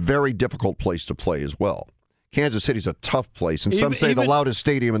City is a very difficult place to play as well. Kansas City's a tough place, and some say the loudest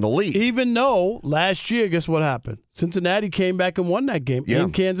stadium in the league. Even though last year, guess what happened? Cincinnati came back and won that game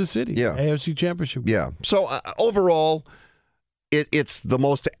in Kansas City. Yeah. AFC Championship. Yeah. So overall, it's the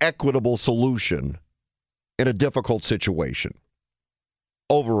most equitable solution in a difficult situation.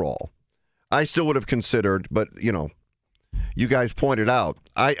 Overall, I still would have considered, but, you guys pointed out,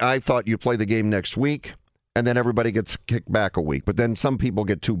 I thought you play the game next week, and then everybody gets kicked back a week. But then some people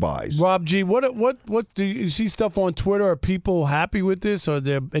get 2 byes. Rob G, what do you see stuff on Twitter? Are people happy with this? Or is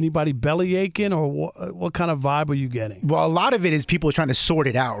there anybody belly aching? Or what kind of vibe are you getting? Well, a lot of it is people trying to sort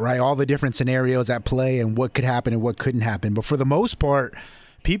it out, right? All the different scenarios at play and what could happen and what couldn't happen. But for the most part,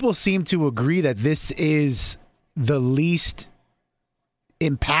 people seem to agree that this is the least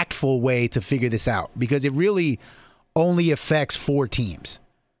impactful way to figure this out because it really only affects 4 teams.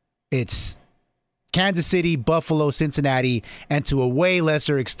 It's Kansas City, Buffalo, Cincinnati, and to a way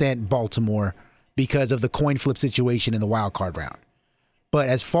lesser extent, Baltimore because of the coin flip situation in the wild card round. But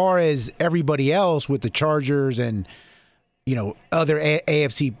as far as everybody else with the Chargers and, other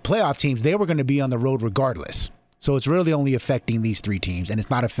AFC playoff teams, they were going to be on the road regardless. So it's really only affecting these 3 teams, and it's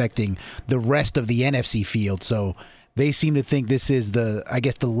not affecting the rest of the NFC field. So they seem to think this is the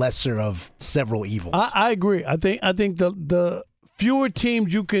lesser of several evils. I agree. I think the fewer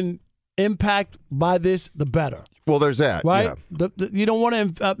teams you can impact by this, the better. Well, there's that. Right? Yeah. You don't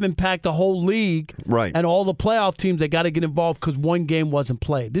want to impact the whole league. Right. And all the playoff teams, they got to get involved because one game wasn't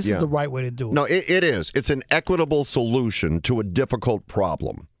played. This is the right way to do it. No, it is. It's an equitable solution to a difficult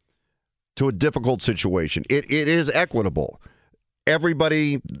problem, to a difficult situation. It is equitable.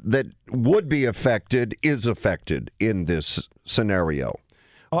 Everybody that would be affected is affected in this scenario.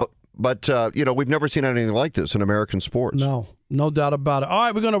 But we've never seen anything like this in American sports. No doubt about it. All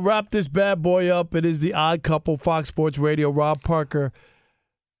right, we're going to wrap this bad boy up. It is the Odd Couple, Fox Sports Radio, Rob Parker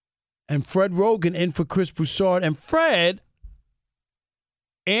and Fred Rogan in for Chris Broussard. And Fred,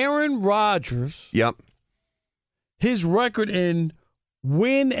 Aaron Rodgers, yep, his record in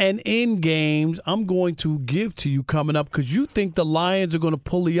win and in games, I'm going to give to you coming up because you think the Lions are going to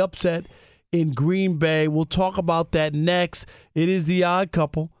pull the upset in Green Bay. We'll talk about that next. It is the Odd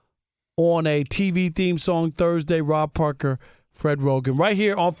Couple on a TV theme song Thursday. Rob Parker, Fred Rogan, right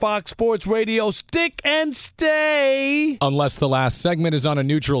here on Fox Sports Radio. Stick and stay. Unless the last segment is on a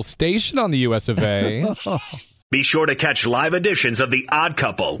neutral station on the US of A. Be sure to catch live editions of The Odd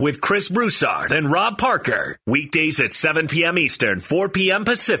Couple with Chris Broussard and Rob Parker. Weekdays at 7 p.m. Eastern, 4 p.m.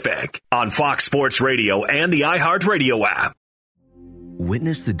 Pacific on Fox Sports Radio and the iHeartRadio app.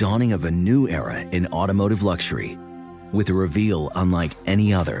 Witness the dawning of a new era in automotive luxury with a reveal unlike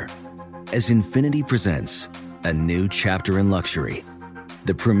any other as Infiniti presents a new chapter in luxury,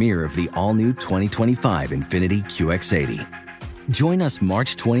 the premiere of the all-new 2025 Infiniti QX80. Join us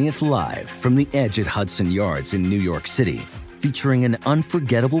March 20th live from the Edge at Hudson Yards in New York City, featuring an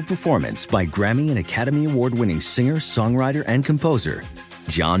unforgettable performance by Grammy and Academy Award-winning singer, songwriter, and composer,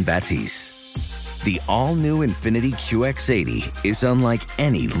 Jon Batiste. The all-new Infiniti QX80 is unlike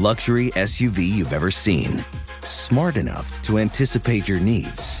any luxury SUV you've ever seen. Smart enough to anticipate your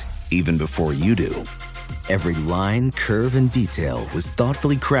needs, even before you do. Every line, curve, and detail was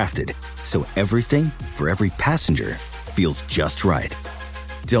thoughtfully crafted, so everything for every passenger feels just right.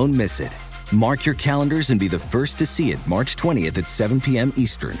 Don't miss it. Mark your calendars and be the first to see it March 20th at 7 p.m.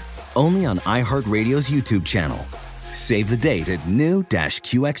 Eastern, only on iHeartRadio's YouTube channel. Save the date at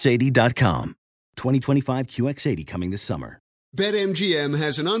new-QX80.com. 2025 QX80 coming this summer. BetMGM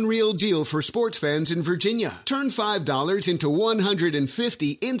has an unreal deal for sports fans in Virginia. Turn $5 into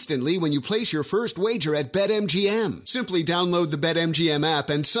 $150 instantly when you place your first wager at BetMGM. Simply download the BetMGM app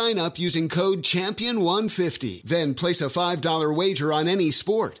and sign up using code Champion150. Then place a $5 wager on any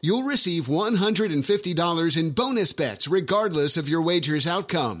sport. You'll receive $150 in bonus bets regardless of your wager's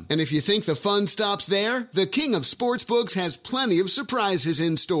outcome. And if you think the fun stops there, the king of sportsbooks has plenty of surprises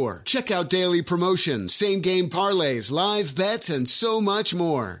in store. Check out daily promotions, same-game parlays, live bets, and so much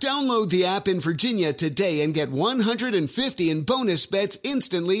more. Download the app in Virginia today and get $150 in bonus bets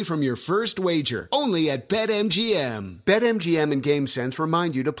instantly from your first wager. Only at BetMGM. BetMGM and GameSense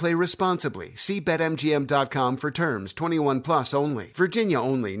remind you to play responsibly. See BetMGM.com for terms. 21 plus only. Virginia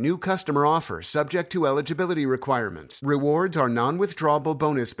only. New customer offer subject to eligibility requirements. Rewards are non-withdrawable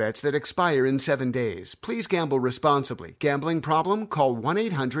bonus bets that expire in 7 days. Please gamble responsibly. Gambling problem? Call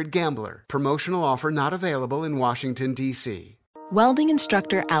 1-800-GAMBLER. Promotional offer not available in Washington, D.C. Welding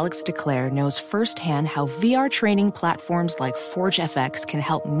instructor Alex DeClaire knows firsthand how VR training platforms like ForgeFX can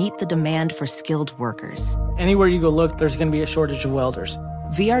help meet the demand for skilled workers. Anywhere you go look, there's going to be a shortage of welders.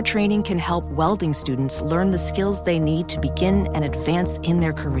 VR training can help welding students learn the skills they need to begin and advance in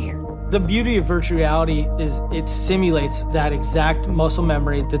their career. The beauty of virtual reality is it simulates that exact muscle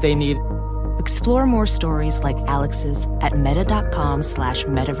memory that they need. Explore more stories like Alex's at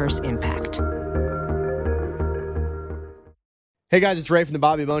meta.com/metaverseimpact. Hey guys, it's Ray from the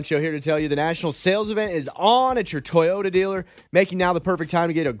Bobby Bone Show here to tell you the national sales event is on at your Toyota dealer, making now the perfect time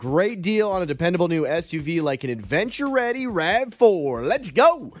to get a great deal on a dependable new SUV like an adventure-ready RAV4. Let's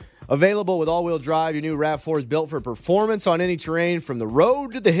go! Available with all-wheel drive, your new RAV4 is built for performance on any terrain, from the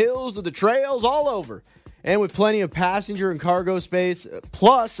road to the hills to the trails, all over. And with plenty of passenger and cargo space,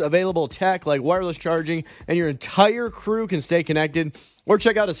 plus available tech like wireless charging, and your entire crew can stay connected. Or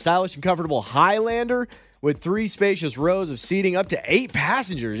check out a stylish and comfortable Highlander with 3 spacious rows of seating, up to 8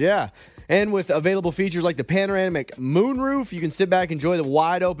 passengers, yeah. And with available features like the panoramic moonroof, you can sit back and enjoy the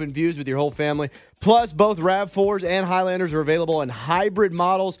wide open views with your whole family. Plus, both RAV4s and Highlanders are available in hybrid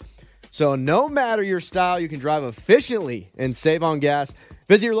models. So no matter your style, you can drive efficiently and save on gas.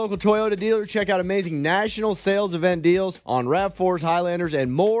 Visit your local Toyota dealer. Check out amazing national sales event deals on RAV4s, Highlanders,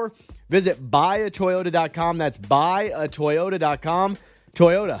 and more. Visit buyatoyota.com. That's buyatoyota.com.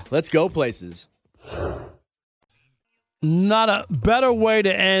 Toyota, let's go places. Not a better way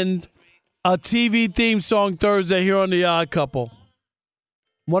to end a TV theme song Thursday here on The Odd Couple.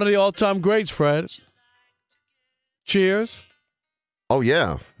 One of the all-time greats, Fred. Cheers. Oh,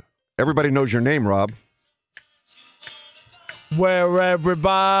 yeah. Everybody knows your name, Rob. Where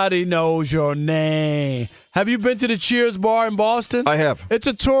everybody knows your name. Have you been to the Cheers bar in Boston? I have. It's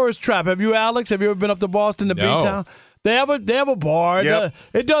a tourist trap. Have you, Alex? Have you ever been up to Boston, to B-Town? They have a bar. Yep.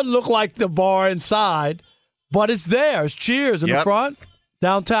 It doesn't look like the bar inside, but it's there. It's Cheers in the front,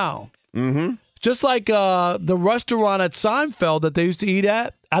 downtown. Mm-hmm. Just like the restaurant at Seinfeld that they used to eat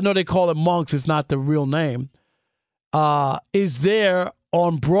at. I know they call it Monk's. It's not the real name. Is there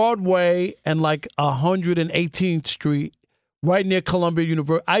on Broadway and like 118th Street, right near Columbia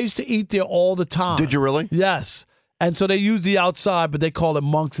University. I used to eat there all the time. Did you really? Yes. And so they use the outside, but they call it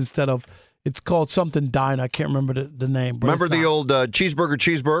Monk's instead of, it's called something Diner. I can't remember the name. Remember the old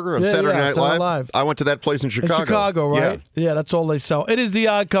cheeseburger on Saturday Night Live? I went to that place in Chicago. In Chicago, right? Yeah, that's all they sell. It is The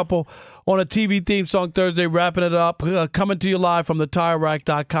Odd Couple on a TV theme song Thursday, wrapping it up. Coming to you live from the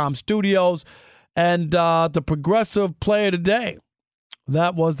TireRack.com studios. And the Progressive Player of the Day.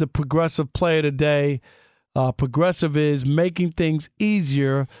 That was the Progressive Player of the Day. Progressive is making things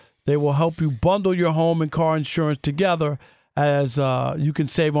easier. They will help you bundle your home and car insurance together, as you can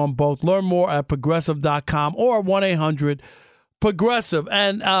save on both. Learn more at Progressive.com or 1-800-PROGRESSIVE.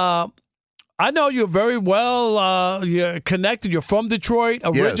 And I know you're very well you're connected. You're from Detroit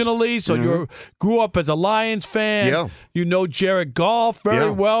originally, so you grew up as a Lions fan. Yeah. You know Jared Goff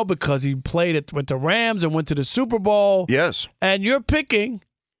very well because he played with the Rams and went to the Super Bowl. Yes. And you're picking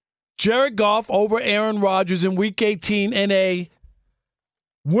Jared Goff over Aaron Rodgers in Week 18 in a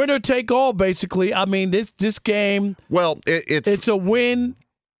winner-take-all, basically. I mean, this game, it's a win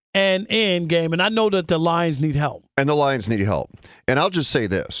and in game, and I know that the Lions need help. And the Lions need help. And I'll just say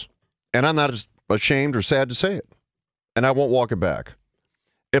this, and I'm not ashamed or sad to say it, and I won't walk it back.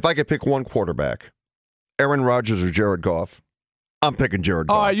 If I could pick one quarterback, Aaron Rodgers or Jared Goff, I'm picking Jared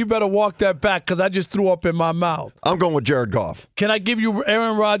Goff. All right, you better walk that back because I just threw up in my mouth. I'm going with Jared Goff. Can I give you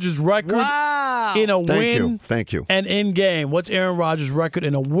Aaron Rodgers' record in a win Thank you. and in game? What's Aaron Rodgers' record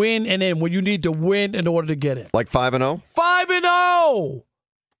in a win and in when you need to win in order to get it? Like 5-0? 5-0!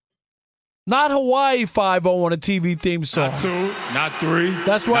 Not Hawaii 5-0 on a TV theme song. Not 2, not 3.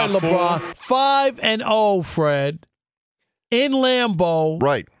 That's right, not LeBron. 5-0, Fred, in Lambeau.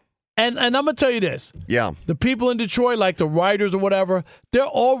 Right. And I'm going to tell you this. Yeah. The people in Detroit, like the writers or whatever, they're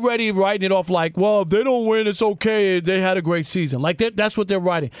already writing it off like, well, if they don't win, it's okay. They had a great season. Like, that's what they're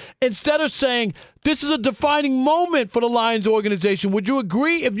writing. Instead of saying, this is a defining moment for the Lions organization. Would you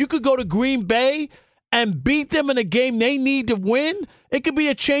agree if you could go to Green Bay and beat them in a game they need to win? It could be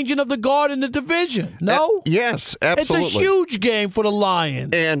a changing of the guard in the division. No? Yes, absolutely. It's a huge game for the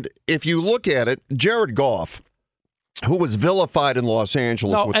Lions. And if you look at it, Jared Goff, who was vilified in Los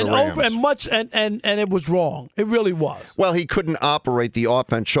Angeles with the Rams. And it was wrong. It really was. Well, he couldn't operate the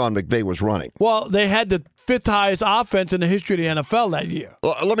offense Sean McVay was running. Well, they had the 5th highest offense in the history of the NFL that year.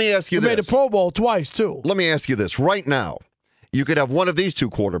 Let me ask you this. They made the Pro Bowl twice, too. Let me ask you this. Right now, you could have one of these two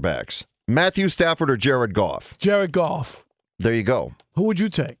quarterbacks, Matthew Stafford or Jared Goff. Jared Goff. There you go. Who would you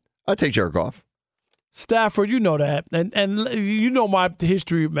take? I'd take Jared Goff. Stafford, you know that, and you know my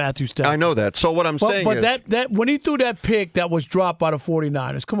history of Matthew Stafford. I know that. So what I'm saying is, that when he threw that pick that was dropped by the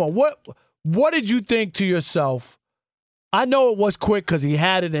 49ers, come on, what did you think to yourself? I know it was quick because he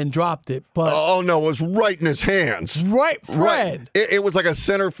had it and dropped it, but oh no, it was right in his hands. Right, Fred. Right. It was like a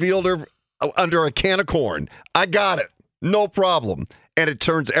center fielder under a can of corn. I got it, no problem, and it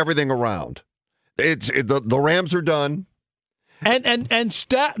turns everything around. The Rams are done. And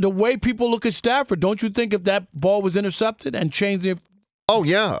the way people look at Stafford, don't you think if that ball was intercepted and changed it? Oh,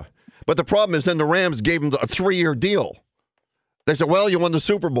 yeah. But the problem is then the Rams gave him a 3-year deal. They said, well, you won the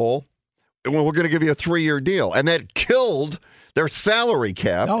Super Bowl, and we're going to give you a 3-year deal. And that killed their salary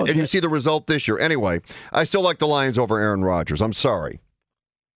cap, and you see the result this year. Anyway, I still like the Lions over Aaron Rodgers. I'm sorry.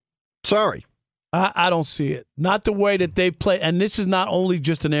 Sorry. I don't see it. Not the way that they play. And this is not only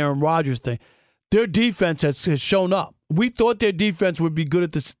just an Aaron Rodgers thing. Their defense has shown up. We thought their defense would be good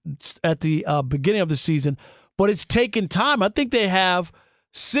at the beginning of the season, but it's taken time. I think they have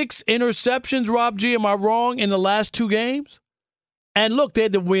 6 interceptions, Rob G. Am I wrong, in the last 2 games? And look, they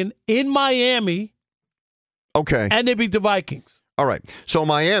had to win in Miami. Okay. And they beat the Vikings. All right. So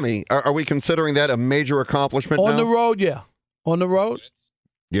Miami, are we considering that a major accomplishment On now? the road, yeah. On the road?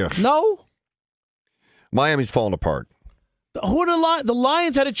 Yeah. No? Miami's falling apart. Who are the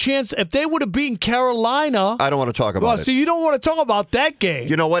Lions had a chance if they would have beaten Carolina. I don't want to talk about it. So you don't want to talk about that game.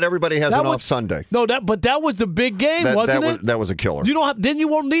 You know what? Everybody has an off Sunday. No, but that was the big game, wasn't it? That was a killer. Then you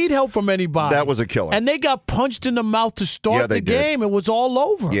won't need help from anybody. That was a killer. And they got punched in the mouth to start the game. It was all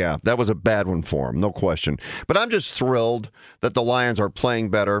over. Yeah, that was a bad one for them, no question. But I'm just thrilled that the Lions are playing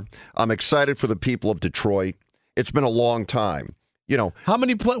better. I'm excited for the people of Detroit. It's been a long time. You know, how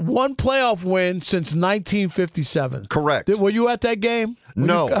many one playoff win since 1957? Correct. Were you at that game?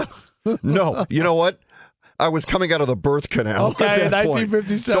 No. No. You know what? I was coming out of the birth canal. Okay, at that 1957.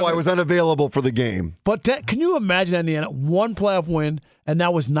 Point. So I was unavailable for the game. But can you imagine in the end, one playoff win, and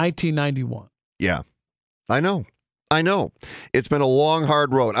that was 1991? Yeah. I know. It's been a long,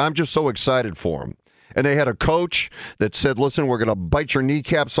 hard road. I'm just so excited for them. And they had a coach that said, listen, we're going to bite your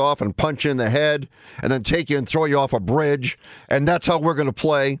kneecaps off and punch you in the head and then take you and throw you off a bridge. And that's how we're going to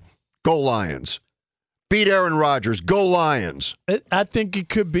play. Go Lions. Beat Aaron Rodgers. Go Lions. I think it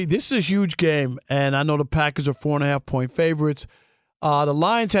could be. This is a huge game. And I know the Packers are 4.5-point favorites. The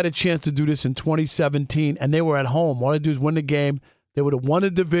Lions had a chance to do this in 2017, and they were at home. All they do is win the game. They would have won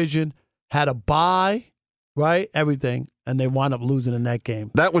the division, had a bye, right? Everything. And they wind up losing in that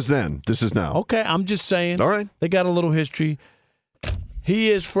game. That was then. This is now. Okay, I'm just saying. All right. They got a little history. He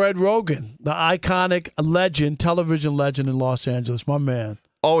is Fred Rogan, the iconic legend, television legend in Los Angeles. My man.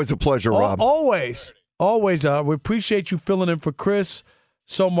 Always a pleasure, Rob. Always. Always. We appreciate you filling in for Chris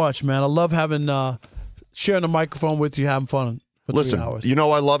so much, man. I love having sharing the microphone with you, having fun for 3 hours. You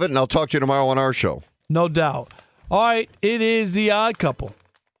know I love it, and I'll talk to you tomorrow on our show. No doubt. All right, it is The Odd Couple.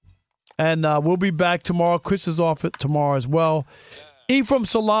 And we'll be back tomorrow. Chris is off it tomorrow as well. Ephraim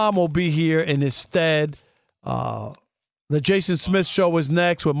Salam will be here in his stead. The Jason Smith Show is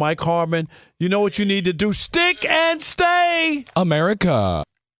next with Mike Harmon. You know what you need to do. Stick and stay. America.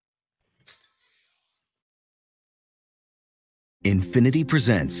 Infiniti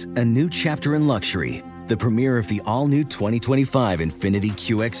presents a new chapter in luxury. The premiere of the all-new 2025 Infiniti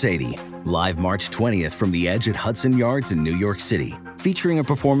QX80. Live March 20th from the Edge at Hudson Yards in New York City. Featuring a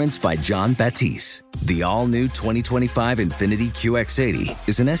performance by John Batiste. The all-new 2025 Infiniti QX80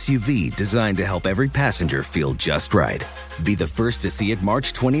 is an SUV designed to help every passenger feel just right. Be the first to see it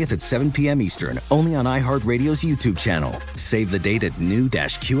March 20th at 7 p.m. Eastern, only on iHeartRadio's YouTube channel. Save the date at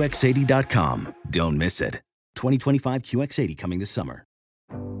new-QX80.com. Don't miss it. 2025 QX80 coming this summer.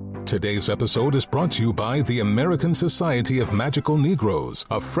 Today's episode is brought to you by the American Society of Magical Negroes,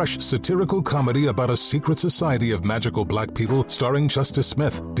 a fresh satirical comedy about a secret society of magical black people starring Justice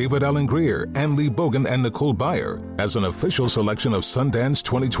Smith, David Allen Greer, Ann Lee Bogan, and Nicole Byer. As an official selection of Sundance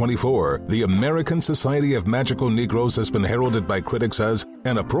 2024, the American Society of Magical Negroes has been heralded by critics as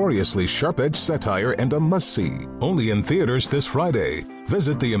an uproariously sharp-edged satire and a must-see. Only in theaters this Friday.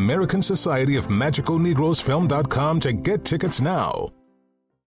 Visit the American Society of Magical Negroes Film.com to get tickets now.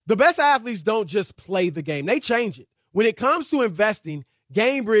 The best athletes don't just play the game, they change it. When it comes to investing,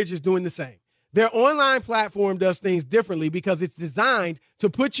 GameBridge is doing the same. Their online platform does things differently because it's designed to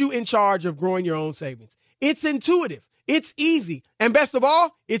put you in charge of growing your own savings. It's intuitive, it's easy, and best of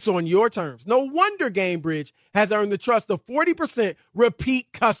all, it's on your terms. No wonder GameBridge has earned the trust of 40%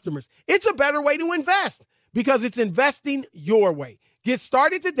 repeat customers. It's a better way to invest because it's investing your way. Get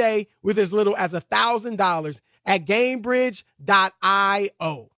started today with as little as $1,000 at GameBridge.io.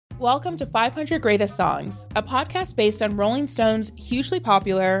 Welcome to 500 Greatest Songs, a podcast based on Rolling Stone's hugely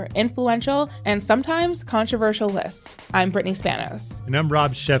popular, influential, and sometimes controversial list. I'm Brittany Spanos. And I'm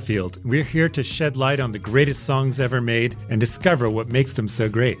Rob Sheffield. We're here to shed light on the greatest songs ever made and discover what makes them so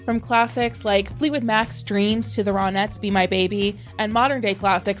great. From classics like Fleetwood Mac's Dreams to the Ronettes' Be My Baby, and modern-day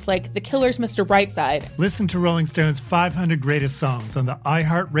classics like The Killer's Mr. Brightside. Listen to Rolling Stone's 500 Greatest Songs on the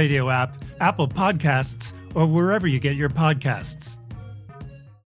iHeartRadio app, Apple Podcasts, or wherever you get your podcasts.